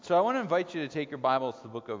So I want to invite you to take your Bibles to the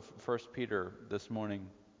book of 1 Peter this morning.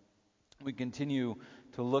 We continue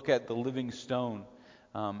to look at the living stone,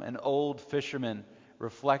 an old fisherman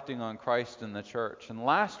reflecting on Christ and the church. And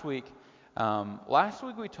last week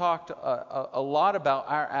we talked a lot about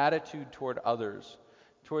our attitude toward others,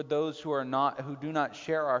 toward those who do not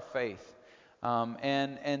share our faith,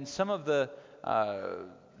 and some of the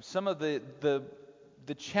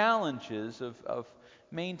challenges of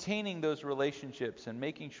maintaining those relationships and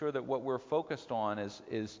making sure that what we're focused on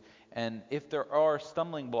is and if there are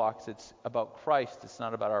stumbling blocks, it's about Christ. It's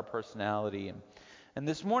not about our personality. And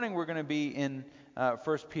this morning we're going to be in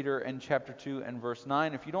 1 Peter and chapter 2 and verse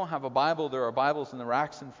 9. If you don't have a Bible, there are Bibles in the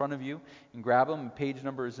racks in front of you. You can grab them. The page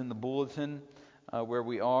number is in the bulletin where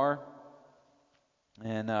we are.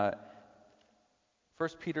 And 1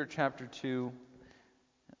 Peter chapter 2,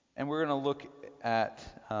 and we're going to look at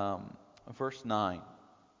verse 9.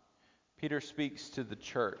 Peter speaks to the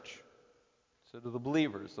church, so to the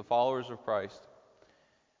believers, the followers of Christ.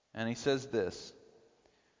 And he says this: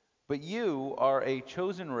 "But you are a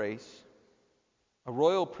chosen race, a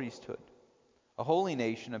royal priesthood, a holy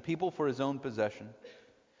nation, a people for his own possession,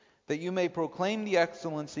 that you may proclaim the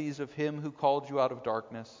excellencies of him who called you out of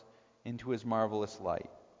darkness into his marvelous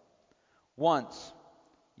light. Once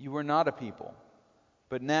you were not a people,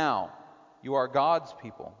 but now you are God's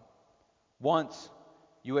people. Once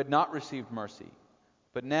you had not received mercy,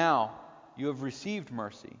 but now you have received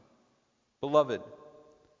mercy. Beloved,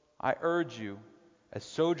 I urge you, as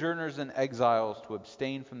sojourners and exiles, to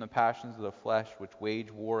abstain from the passions of the flesh which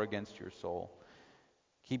wage war against your soul.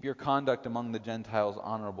 Keep your conduct among the Gentiles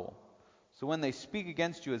honorable, so when they speak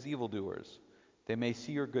against you as evildoers, they may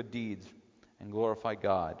see your good deeds and glorify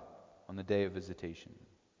God on the day of visitation."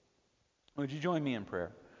 Would you join me in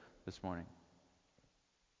prayer this morning?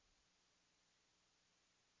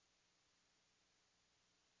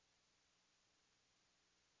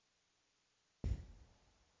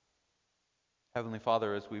 Heavenly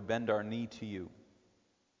Father, as we bend our knee to you,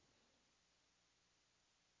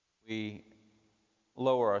 we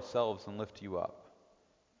lower ourselves and lift you up.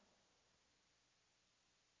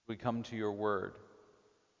 We come to your word.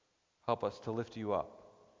 Help us to lift you up,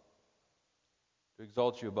 to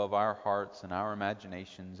exalt you above our hearts and our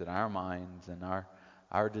imaginations and our minds and our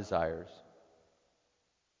desires.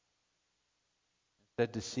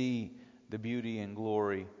 Instead, to see the beauty and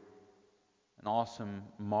glory and awesome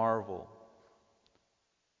marvel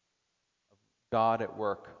God at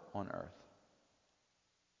work on earth.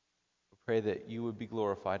 We pray that you would be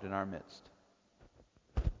glorified in our midst,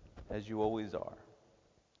 as you always are.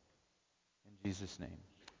 In Jesus' name,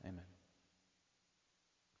 amen.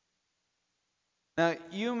 Now,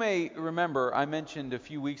 you may remember I mentioned a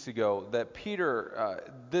few weeks ago that Peter,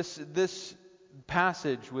 this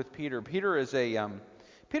passage with Peter is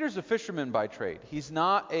Peter's a fisherman by trade. He's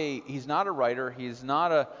not a writer. He's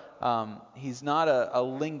not a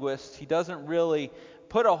linguist. He doesn't really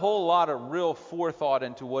put a whole lot of real forethought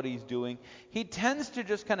into what he's doing. He tends to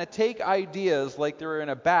just kind of take ideas like they're in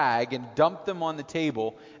a bag and dump them on the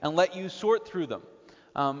table and let you sort through them.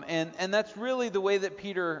 And that's really the way that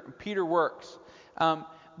Peter works.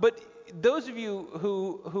 But those of you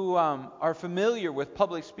who are familiar with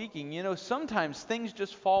public speaking, you know sometimes things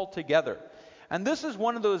just fall together. And this is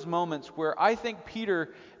one of those moments where I think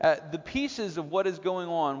Peter, the pieces of what is going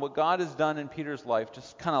on, what God has done in Peter's life,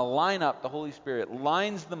 just kind of line up. The Holy Spirit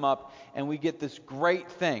lines them up, and we get this great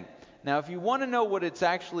thing. Now, if you want to know what it's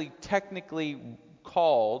actually technically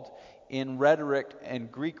called in rhetoric and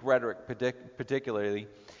Greek rhetoric particularly,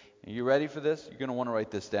 are you ready for this? You're going to want to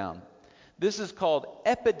write this down. This is called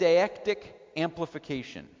epideictic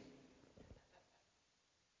amplification.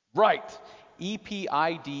 Right.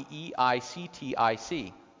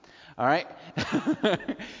 epideictic. All right?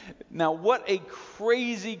 Now, what a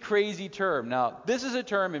crazy, crazy term. Now, this is a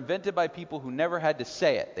term invented by people who never had to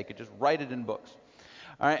say it. They could just write it in books.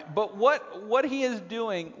 All right? But what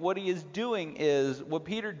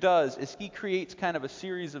Peter does is he creates kind of a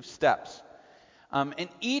series of steps. And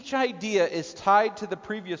each idea is tied to the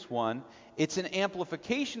previous one. It's an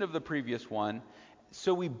amplification of the previous one.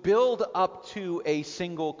 So we build up to a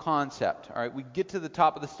single concept. All right, we get to the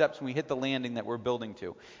top of the steps and we hit the landing that we're building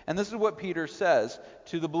to. And this is what Peter says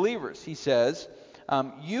to the believers. He says,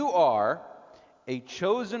 you are a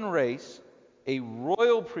chosen race, a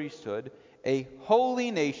royal priesthood, a holy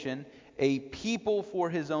nation, a people for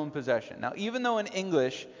his own possession. Now, even though in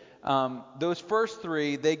English, those first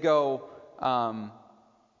three, they go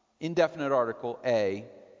indefinite article, a,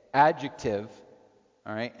 adjective,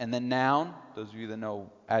 all right, and then noun. Those of you that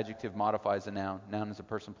know adjective modifies a noun. Noun is a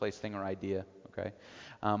person, place, thing, or idea, okay?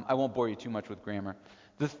 I won't bore you too much with grammar.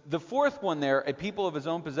 The fourth one there, a people of his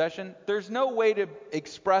own possession, there's no way to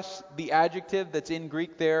express the adjective that's in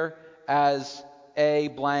Greek there as a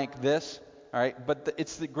blank this. All right, but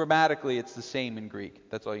grammatically it's the same in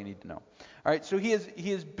Greek. That's all you need to know. All right, so he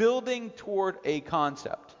is building toward a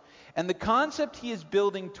concept. And the concept he is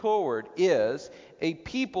building toward is a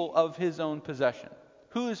people of his own possession.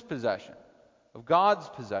 Whose possession? Of God's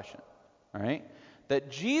possession. All right?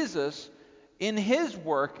 That Jesus, in his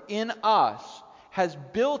work in us, has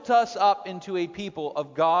built us up into a people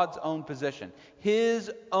of God's own possession.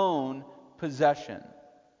 His own possession.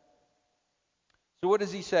 So what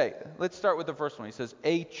does he say? Let's start with the first one. He says,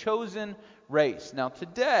 a chosen race. Now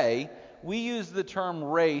today, we use the term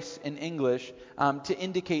race in English to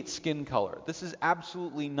indicate skin color. This is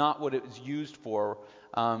absolutely not what it was used for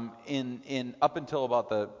in up until about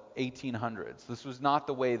the 1800s. This was not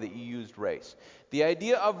the way that you used race. The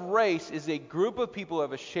idea of race is a group of people who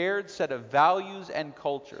have a shared set of values and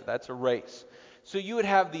culture. That's a race. So you would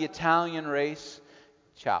have the Italian race,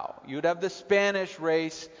 ciao. You would have the Spanish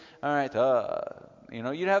race, all right,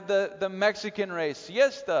 you'd have the Mexican race,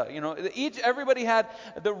 siesta. Everybody had,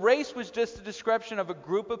 the race was just a description of a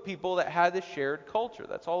group of people that had a shared culture.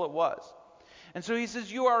 That's all it was. And so he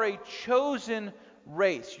says, you are a chosen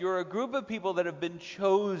race. You're a group of people that have been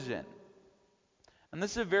chosen. And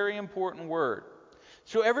this is a very important word.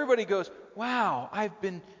 So everybody goes, wow, I've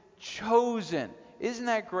been chosen. Isn't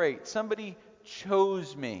that great? Somebody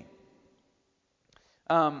chose me.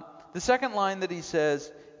 The second line that he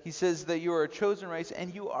says that you are a chosen race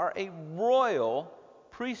and you are a royal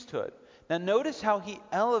priesthood. Now notice how he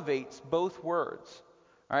elevates both words.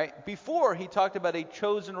 All right? Before he talked about a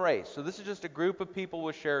chosen race. So this is just a group of people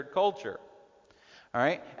with shared culture. All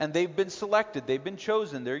right? And they've been selected. They've been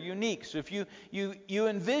chosen. They're unique. So if you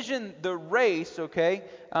envision the race, okay,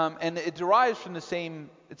 and it derives from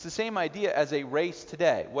it's the same idea as a race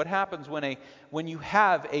today. What happens when you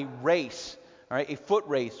have a race, all right, a foot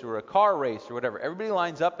race or a car race or whatever? Everybody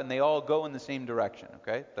lines up and they all go in the same direction,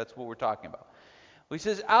 okay? That's what we're talking about. Well, he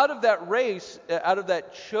says out of that race, out of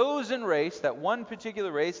that chosen race, that one particular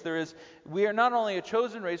race, we are not only a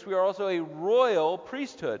chosen race, we are also a royal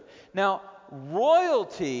priesthood. Now,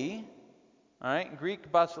 royalty, all right, in Greek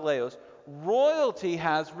basileos, royalty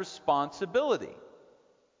has responsibility.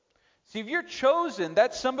 See, if you're chosen,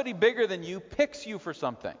 that's somebody bigger than you picks you for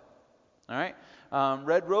something. All right?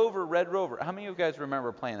 Red Rover, Red Rover. How many of you guys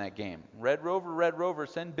remember playing that game? Red Rover,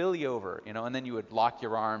 send Billy over. And then you would lock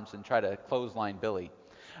your arms and try to clothesline Billy.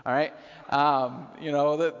 All right?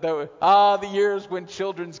 The years when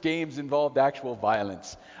children's games involved actual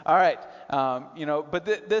violence. All right. But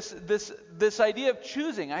this idea of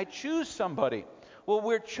choosing, I choose somebody. Well,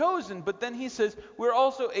 we're chosen, but then he says we're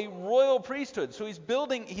also a royal priesthood. So he's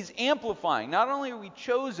amplifying. Not only are we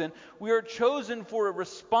chosen, we are chosen for a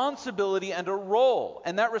responsibility and a role.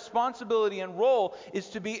 And that responsibility and role is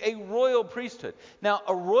to be a royal priesthood. Now,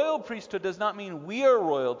 a royal priesthood does not mean we are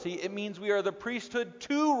royalty. It means we are the priesthood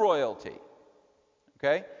to royalty.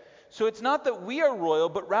 Okay? So it's not that we are royal,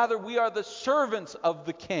 but rather we are the servants of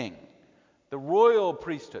the king. The royal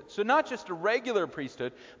priesthood. So not just a regular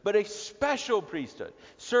priesthood, but a special priesthood,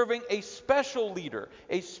 serving a special leader,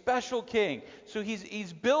 a special king. So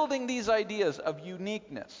he's building these ideas of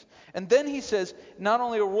uniqueness. And then he says, not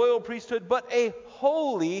only a royal priesthood, but a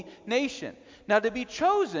holy nation. Now to be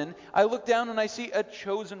chosen, I look down and I see a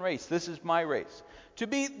chosen race. This is my race. To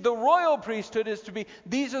be the royal priesthood is to be,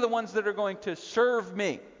 these are the ones that are going to serve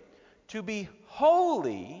me. To be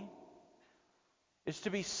holy is to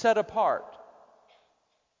be set apart.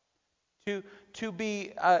 To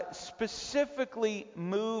be specifically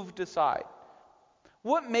moved aside.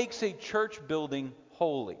 What makes a church building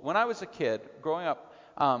holy? When I was a kid, growing up,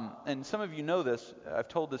 and some of you know this, I've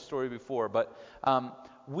told this story before, but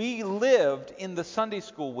we lived in the Sunday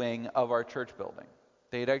school wing of our church building.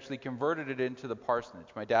 They had actually converted it into the parsonage.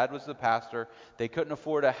 My dad was the pastor. They couldn't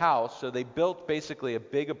afford a house, so they built basically a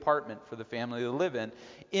big apartment for the family to live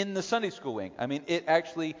in the Sunday school wing. I mean, it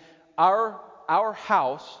actually, our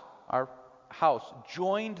house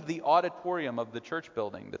joined the auditorium of the church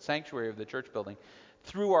building, the sanctuary of the church building,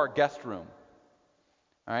 through our guest room.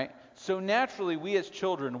 All right? So naturally, we as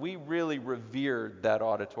children, we really revered that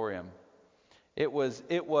auditorium. We played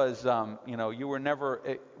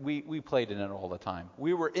in it all the time.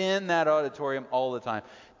 We were in that auditorium all the time.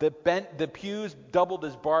 The pews doubled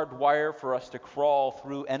as barbed wire for us to crawl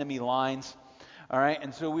through enemy lines. All right,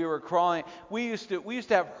 and so we were crawling. We used to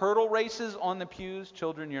have hurdle races on the pews.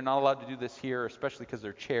 Children, you're not allowed to do this here, especially because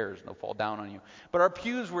they're chairs and they'll fall down on you. But our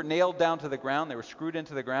pews were nailed down to the ground. They were screwed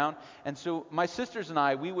into the ground. And so my sisters and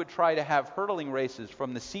I, we would try to have hurdling races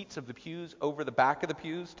from the seats of the pews over the back of the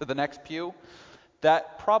pews to the next pew.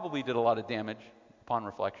 That probably did a lot of damage upon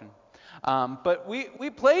reflection. But we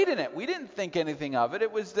played in it. We didn't think anything of it.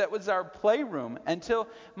 That was our playroom until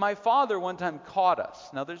my father one time caught us.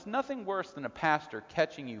 Now, there's nothing worse than a pastor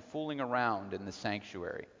catching you fooling around in the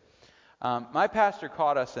sanctuary. My pastor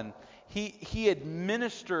caught us, and he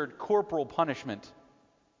administered corporal punishment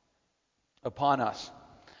upon us,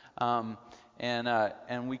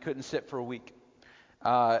 and we couldn't sit for a week.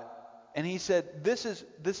 And he said, "This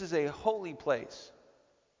is a holy place."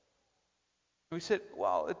 We said,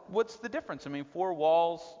 well, what's the difference? I mean, 4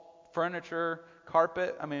 walls, furniture,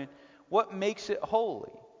 carpet. I mean, what makes it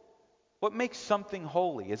holy? What makes something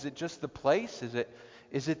holy? Is it just the place?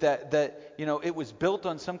 Is it that it was built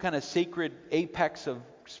on some kind of sacred apex of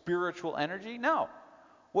spiritual energy? No.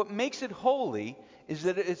 What makes it holy is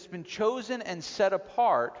that it's been chosen and set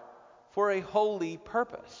apart for a holy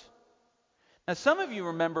purpose. Now, some of you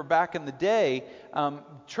remember back in the day,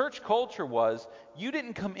 church culture was you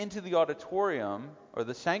didn't come into the auditorium or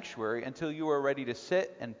the sanctuary until you were ready to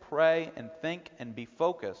sit and pray and think and be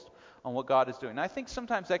focused on what God is doing. Now, I think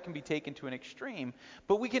sometimes that can be taken to an extreme,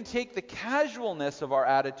 but we can take the casualness of our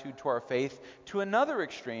attitude to our faith to another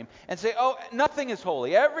extreme and say, oh, nothing is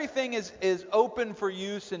holy. Everything is open for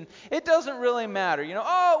use, and it doesn't really matter.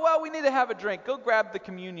 Oh, well, we need to have a drink. Go grab the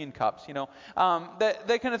communion cups,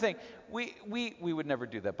 that kind of thing. We would never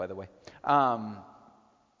do that, by the way.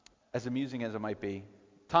 As amusing as it might be,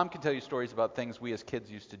 Tom can tell you stories about things we as kids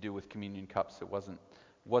used to do with communion cups. It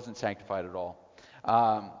wasn't sanctified at all.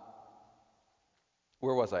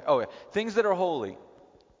 Where was I? Oh, yeah. Things that are holy.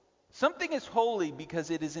 Something is holy because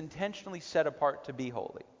it is intentionally set apart to be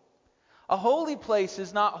holy. A holy place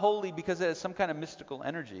is not holy because it has some kind of mystical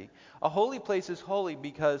energy. A holy place is holy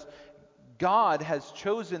because God has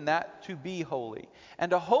chosen that to be holy.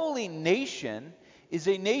 And a holy nation is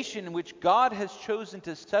a nation in which God has chosen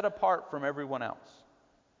to set apart from everyone else.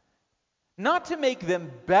 Not to make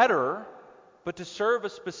them better, but to serve a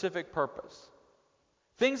specific purpose.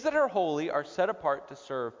 Things that are holy are set apart to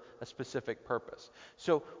serve a specific purpose.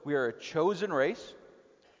 So we are a chosen race.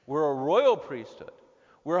 We're a royal priesthood.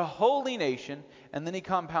 We're a holy nation. And then he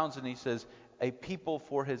compounds and he says, a people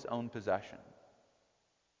for his own possession.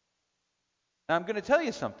 Now I'm going to tell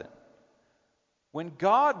you something. When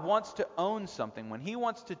God wants to own something, when he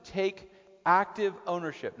wants to take active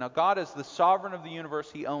ownership. Now God is the sovereign of the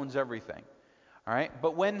universe. He owns everything. All right?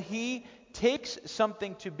 But when he takes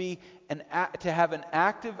something to have an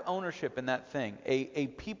active ownership in that thing, a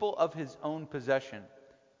people of his own possession,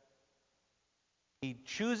 he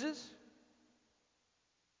chooses,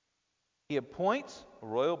 he appoints a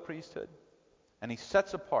royal priesthood, and he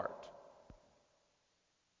sets apart.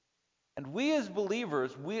 And we as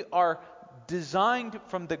believers, we are designed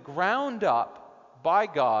from the ground up by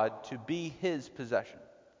God to be his possession.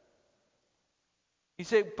 You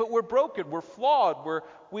say, but we're broken, we're flawed,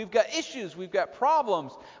 we've got issues, we've got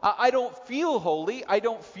problems. I don't feel holy. I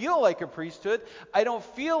don't feel like a priesthood. I don't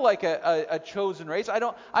feel like a chosen race. I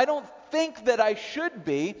don't think that I should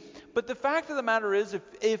be. But the fact of the matter is,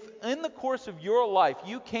 if in the course of your life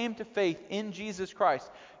you came to faith in Jesus Christ,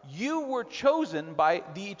 you were chosen by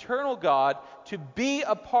the eternal God to be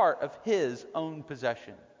a part of his own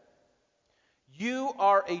possession. You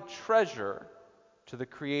are a treasure to the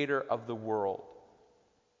Creator of the world.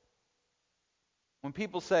 When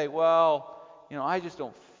people say, well, I just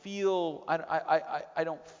don't feel, I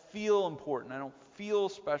don't feel important, I don't feel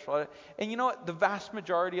special. And you know what? The vast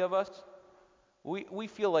majority of us, we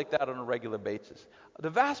feel like that on a regular basis.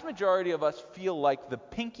 The vast majority of us feel like the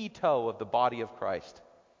pinky toe of the body of Christ.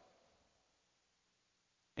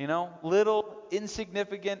 Little,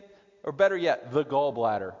 insignificant, or better yet, the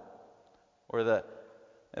gallbladder, or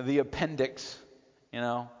the appendix,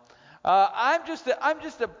 I'm just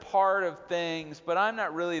a part of things, but I'm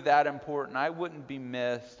not really that important. I wouldn't be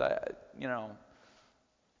missed,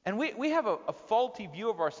 And we have a faulty view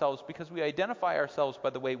of ourselves because we identify ourselves by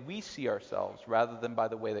the way we see ourselves rather than by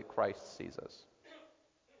the way that Christ sees us.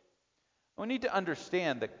 We need to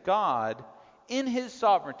understand that God, in his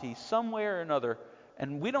sovereignty, some way or another,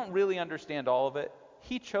 and we don't really understand all of it,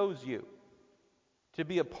 he chose you to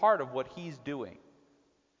be a part of what he's doing.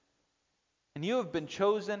 And you have been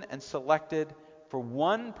chosen and selected for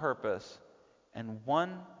one purpose and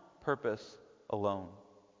one purpose alone.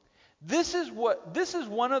 This is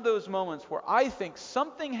one of those moments where I think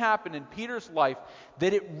something happened in Peter's life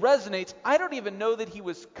that it resonates. I don't even know that he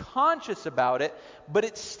was conscious about it, but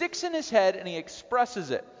it sticks in his head and he expresses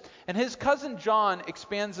it. And his cousin John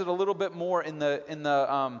expands it a little bit more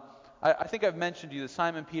I think I've mentioned to you that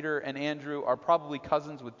Simon Peter and Andrew are probably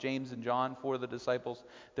cousins with James and John, four of the disciples.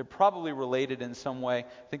 They're probably related in some way.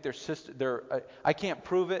 I think I can't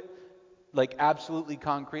prove it like absolutely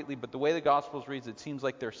concretely, but the way the Gospels reads, it seems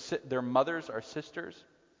like their mothers are sisters.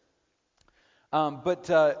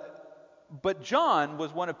 But John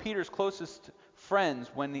was one of Peter's closest friends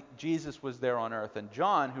when Jesus was there on earth. And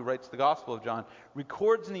John, who writes the Gospel of John,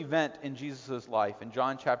 records an event in Jesus' life in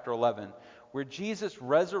John chapter 11 where Jesus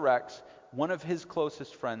resurrects one of his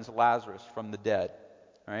closest friends, Lazarus, from the dead.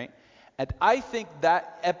 All right? And I think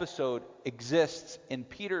that episode exists in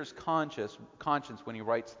Peter's conscience when he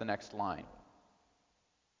writes the next line.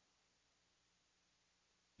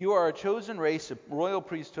 You are a chosen race, a royal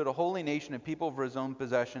priesthood, a holy nation, a people for his own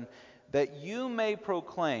possession, that you may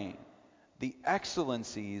proclaim the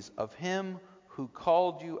excellencies of him who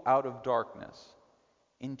called you out of darkness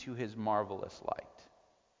into his marvelous light.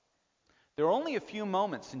 There are only a few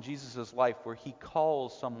moments in Jesus' life where he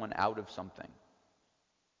calls someone out of something.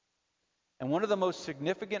 And one of the most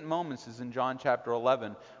significant moments is in John chapter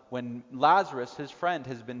 11 when Lazarus, his friend,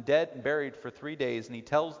 has been dead and buried for 3 days, and he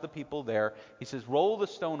tells the people there, he says, roll the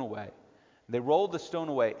stone away. And they roll the stone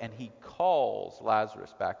away, and he calls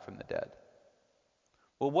Lazarus back from the dead.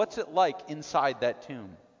 Well, what's it like inside that tomb?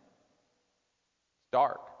 It's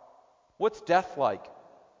dark. What's death like?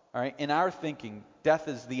 All right, in our thinking, death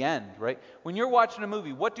is the end, right? When you're watching a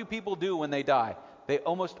movie, what do people do when they die? They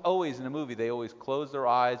almost always, in a movie, they always close their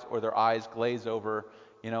eyes or their eyes glaze over,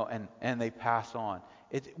 and they pass on.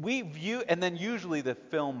 And then usually the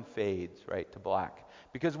film fades, right, to black.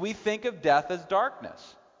 Because we think of death as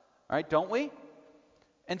darkness, right, don't we?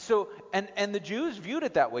 And so, and the Jews viewed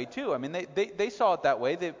it that way too. I mean, they saw it that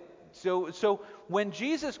way. So when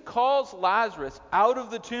Jesus calls Lazarus out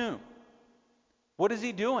of the tomb, what is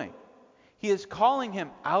he doing? He is calling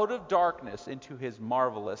him out of darkness into his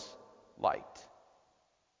marvelous light.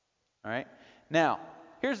 All right? Now,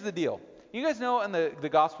 here's the deal. You guys know in the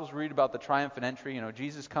Gospels read about the triumphant entry.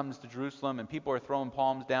 Jesus comes to Jerusalem and people are throwing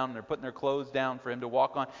palms down and they're putting their clothes down for him to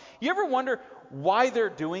walk on. You ever wonder why they're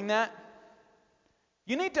doing that?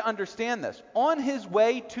 You need to understand this. On his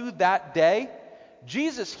way to that day,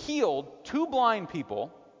 Jesus healed 2 blind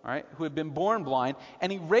people, all right, who had been born blind,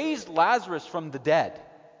 and he raised Lazarus from the dead.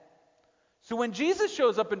 So when Jesus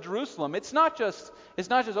shows up in Jerusalem, it's not just,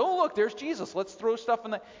 oh, look, there's Jesus. Let's throw stuff in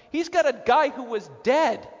the... He's got a guy who was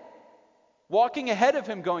dead walking ahead of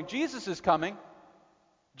him going, Jesus is coming.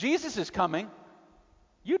 Jesus is coming.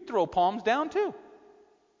 You'd throw palms down too.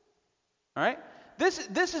 All right?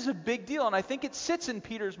 This is a big deal, and I think it sits in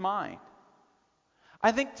Peter's mind.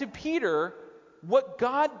 I think to Peter, what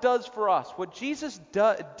God does for us, what Jesus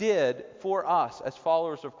did for us as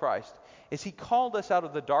followers of Christ, is he called us out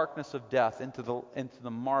of the darkness of death into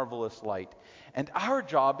the marvelous light. And our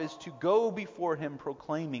job is to go before him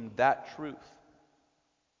proclaiming that truth.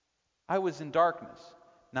 I was in darkness,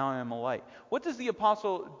 now I am a light. What does the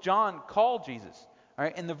Apostle John call Jesus? All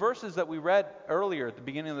right, in the verses that we read earlier at the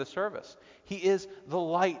beginning of the service, he is the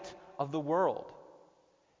light of the world.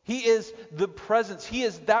 He is the presence. He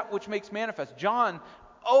is that which makes manifest. John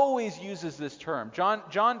always uses this term.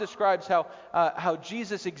 John describes how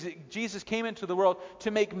Jesus came into the world to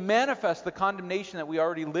make manifest the condemnation that we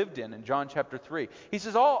already lived in John chapter 3. He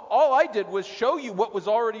says, all I did was show you what was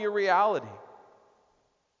already a reality.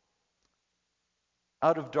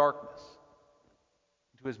 Out of darkness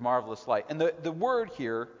into his marvelous light. And the word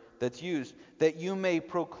here that's used, that you may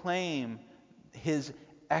proclaim his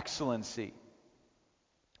excellency.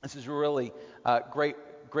 This is really a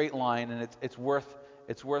great line, and it's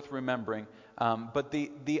worth remembering. But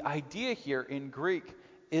the idea here in Greek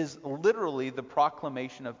is literally the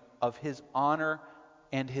proclamation of his honor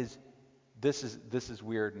and his, this is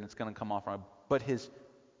weird and it's going to come off wrong, but his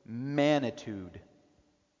magnitude.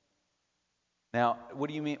 Now, what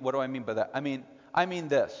do you mean? What do I mean by that? I mean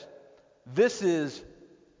this. This is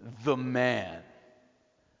the man.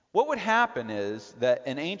 What would happen is that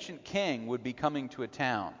an ancient king would be coming to a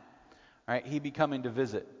town. Right? He'd be coming to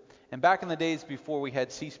visit. And back in the days before we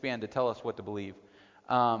had C-SPAN to tell us what to believe,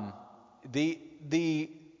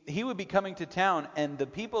 he would be coming to town, and the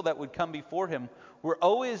people that would come before him were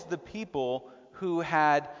always the people who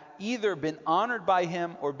had either been honored by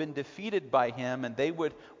him or been defeated by him, and they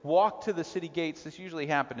would walk to the city gates. This usually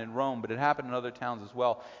happened in Rome, but it happened in other towns as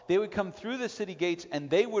well. They would come through the city gates, and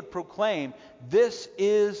they would proclaim, "This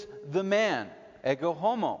is the man, ego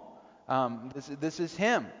homo." This is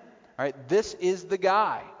him. All right, this is the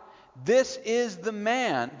guy. This is the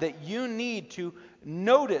man that you need to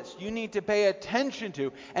notice, you need to pay attention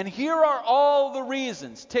to. And here are all the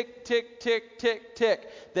reasons, tick, tick, tick, tick, tick,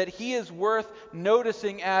 that he is worth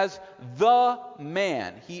noticing as the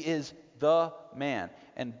man. He is the man.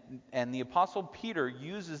 And the Apostle Peter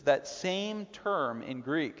uses that same term in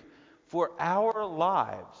Greek for our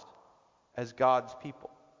lives as God's people.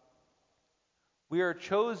 We are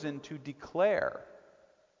chosen to declare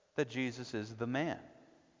that Jesus is the man.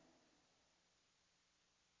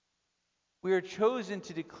 We are chosen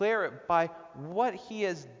to declare it by what he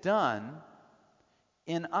has done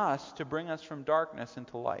in us to bring us from darkness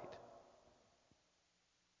into light.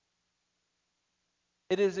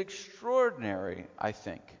 It is extraordinary, I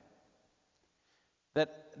think,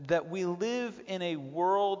 that we live in a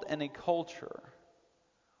world and a culture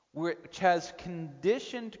which has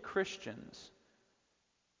conditioned Christians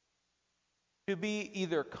to be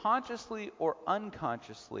either consciously or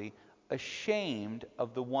unconsciously ashamed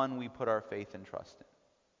of the one we put our faith and trust in.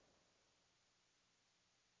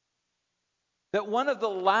 That one of the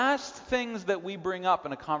last things that we bring up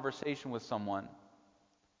in a conversation with someone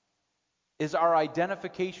is our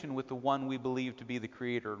identification with the one we believe to be the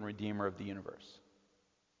creator and redeemer of the universe.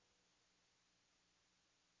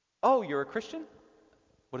 Oh, you're a Christian?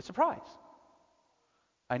 What a surprise.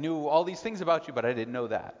 I knew all these things about you, but I didn't know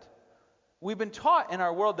that. We've been taught in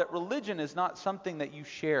our world that religion is not something that you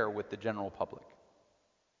share with the general public.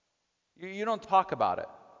 You don't talk about it.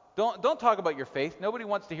 Don't talk about your faith. Nobody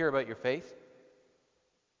wants to hear about your faith.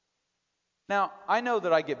 Now, I know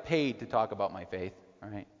that I get paid to talk about my faith, all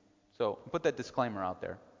right? So put that disclaimer out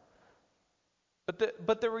there.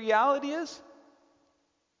 But the reality is,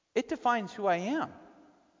 it defines who I am.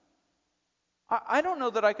 I don't know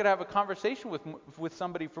that I could have a conversation with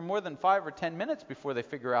somebody for more than 5 or 10 minutes before they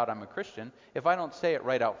figure out I'm a Christian if I don't say it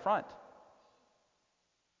right out front.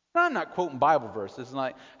 Now, I'm not quoting Bible verses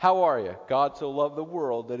like, how are you? God so loved the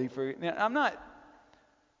world that he forgave. I'm not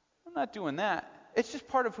doing that. It's just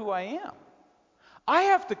part of who I am. I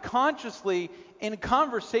have to consciously, in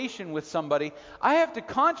conversation with somebody, I have to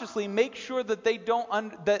consciously make sure that they don't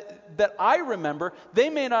that I remember they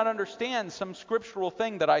may not understand some scriptural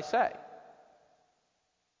thing that I say.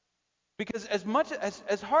 Because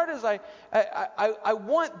as hard as I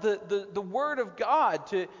want the Word of God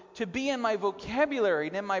to be in my vocabulary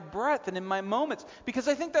and in my breath and in my moments, because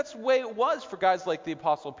I think that's the way it was for guys like the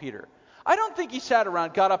Apostle Peter. I don't think he sat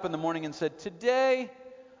around, got up in the morning and said, today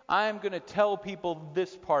I'm going to tell people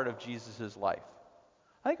this part of Jesus' life.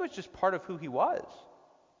 I think it was just part of who he was.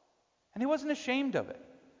 And he wasn't ashamed of it.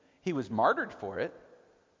 He was martyred for it.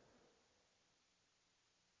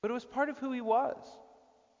 But it was part of who he was.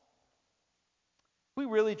 We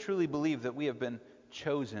really truly believe that we have been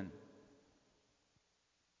chosen,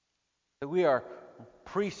 that we are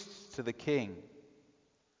priests to the King,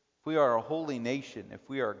 if we are a holy nation, if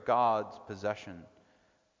we are God's possession.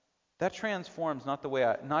 That transforms not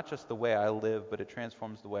just the way I live, but it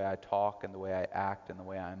transforms the way I talk and the way I act and the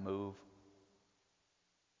way I move.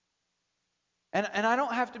 And I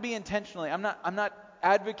don't have to be intentionally. I'm not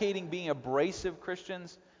advocating being abrasive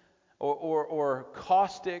Christians or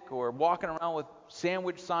caustic or walking around with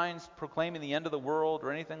sandwich signs proclaiming the end of the world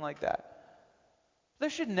or anything like that. There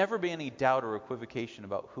should never be any doubt or equivocation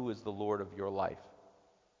about who is the Lord of your life.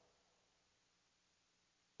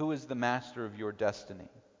 Who is the master of your destiny?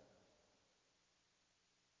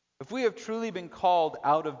 If we have truly been called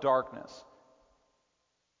out of darkness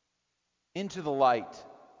into the light,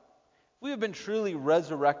 if we have been truly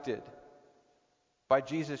resurrected by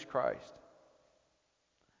Jesus Christ,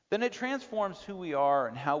 then it transforms who we are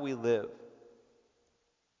and how we live.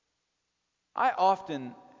 I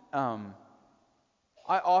often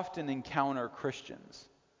encounter Christians.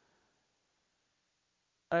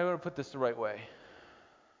 I want to put this the right way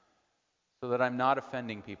so that I'm not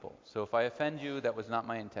offending people. So if I offend you, that was not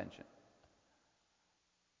my intention.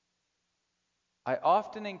 I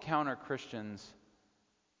often encounter Christians,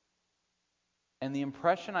 and the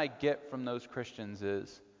impression I get from those Christians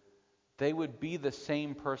is they would be the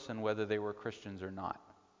same person whether they were Christians or not.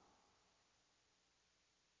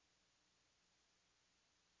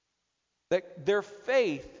 That their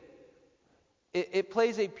faith, it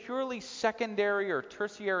plays a purely secondary or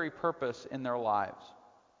tertiary purpose in their lives.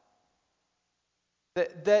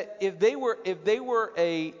 That if they were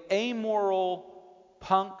a amoral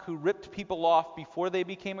punk who ripped people off before they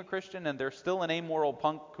became a Christian, and they're still an amoral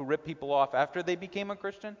punk who ripped people off after they became a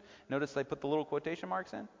Christian, notice I put the little quotation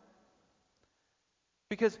marks in.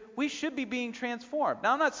 Because we should be being transformed.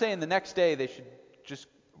 Now, I'm not saying the next day they should just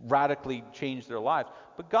radically change their lives.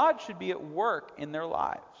 But God should be at work in their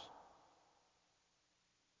lives.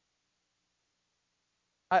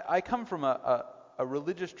 I come from a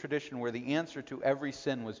religious tradition where the answer to every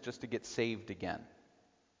sin was just to get saved again.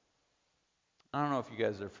 I don't know if you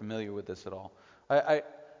guys are familiar with this at all.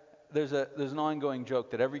 There's an ongoing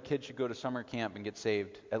joke that every kid should go to summer camp and get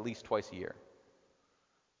saved at least twice a year.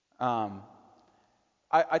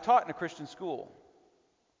 I taught in a Christian school.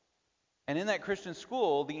 And in that Christian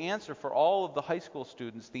school, the answer for all of the high school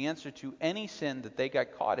students, the answer to any sin that they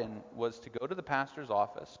got caught in was to go to the pastor's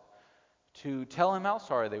office, to tell him how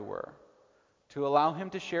sorry they were, to allow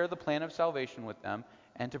him to share the plan of salvation with them,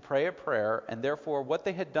 and to pray a prayer. And therefore, what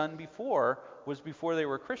they had done before was before they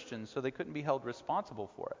were Christians, so they couldn't be held responsible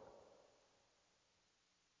for it.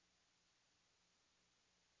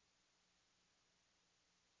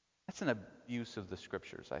 That's an abuse of the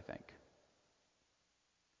Scriptures, I think.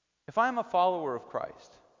 If I'm a follower of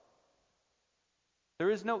Christ, there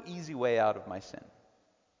is no easy way out of my sin.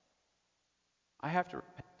 I have to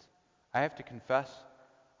repent. I have to confess.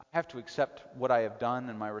 I have to accept what I have done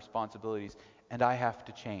and my responsibilities, and I have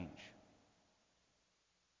to change.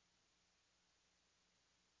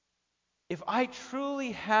 If I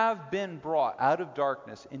truly have been brought out of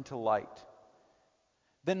darkness into light,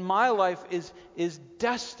 then my life is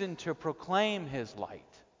destined to proclaim His light.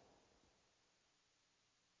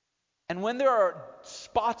 And when there are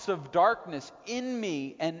spots of darkness in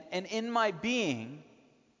me and in my being,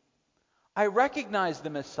 I recognize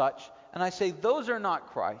them as such, and I say, those are not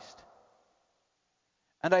Christ.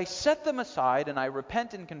 And I set them aside, and I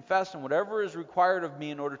repent and confess, and whatever is required of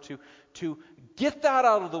me in order to get that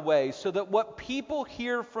out of the way, so that what people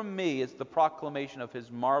hear from me is the proclamation of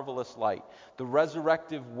His marvelous light, the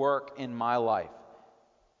resurrective work in my life.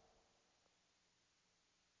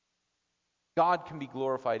 God can be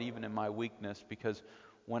glorified even in my weakness, because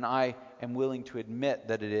when I am willing to admit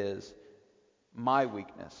that it is my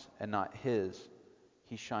weakness and not His,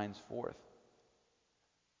 He shines forth.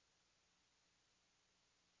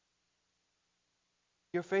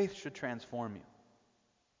 Your faith should transform you.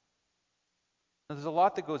 Now, there's a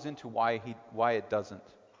lot that goes into why it doesn't.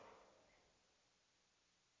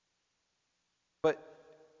 But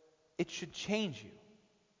it should change you.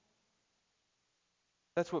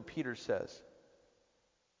 That's what Peter says.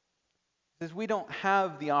 He says we don't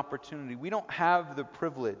have the opportunity, we don't have the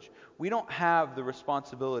privilege, we don't have the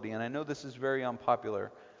responsibility, and I know this is very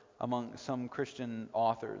unpopular among some Christian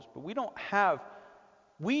authors, but we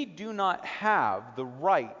do not have the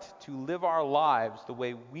right to live our lives the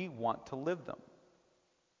way we want to live them.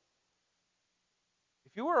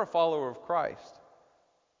 If you are a follower of Christ,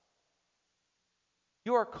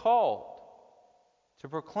 you are called to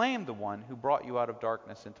proclaim the one who brought you out of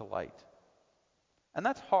darkness into light. And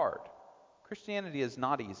that's hard. Christianity is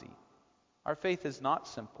not easy. Our faith is not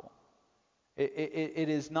simple. It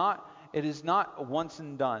is not once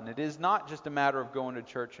and done. It is not just a matter of going to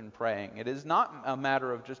church and praying. It is not a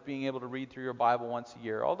matter of just being able to read through your Bible once a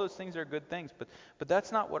year. All those things are good things, but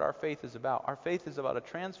that's not what our faith is about. Our faith is about a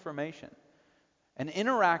transformation, an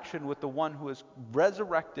interaction with the one who has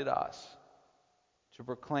resurrected us to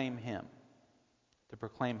proclaim Him, to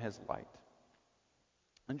proclaim His light.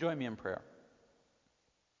 And join me in prayer.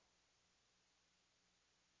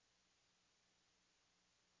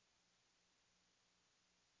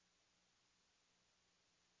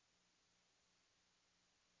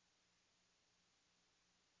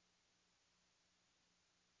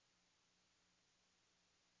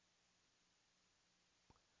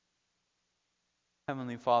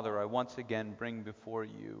 Heavenly Father, I once again bring before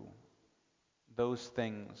you those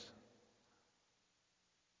things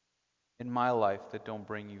in my life that don't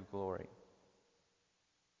bring you glory.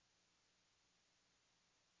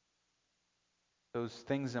 Those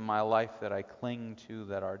things in my life that I cling to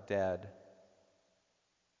that are dead,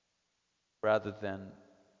 rather than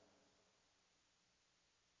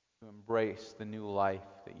to embrace the new life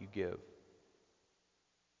that you give.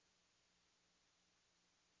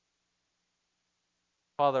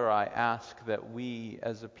 Father, I ask that we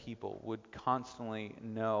as a people would constantly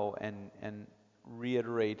know and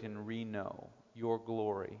reiterate and re-know your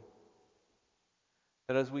glory.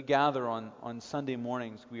 That as we gather on Sunday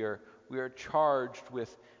mornings, we are charged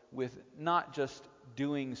with not just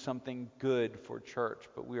doing something good for church,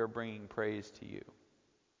 but we are bringing praise to you.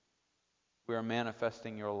 We are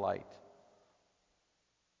manifesting your light.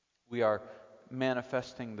 We are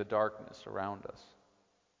manifesting the darkness around us.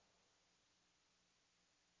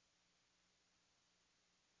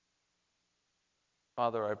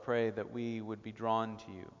 Father, I pray that we would be drawn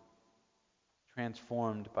to you,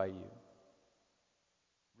 transformed by you,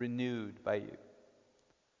 renewed by you,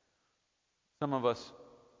 Some of us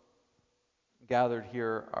gathered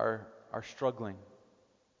here are struggling.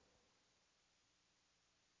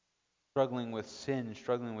 Struggling with sin,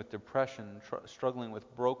 struggling with depression, struggling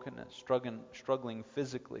with brokenness, struggling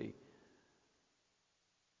physically.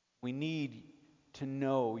 We need to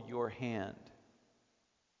know your hand.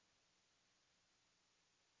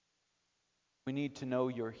 We need to know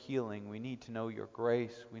your healing. We need to know your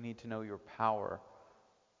grace. We need to know your power,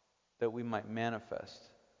 that we might manifest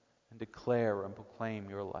and declare and proclaim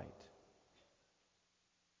your light.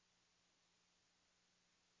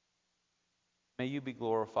 May you be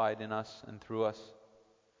glorified in us and through us.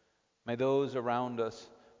 May those around us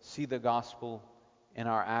see the gospel in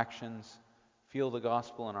our actions, feel the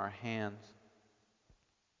gospel in our hands,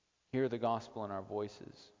 hear the gospel in our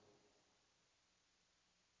voices.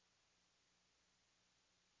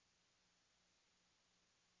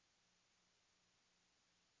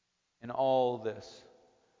 In all this,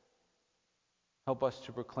 help us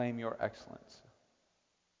to proclaim your excellence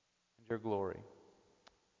and your glory.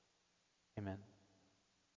 Amen.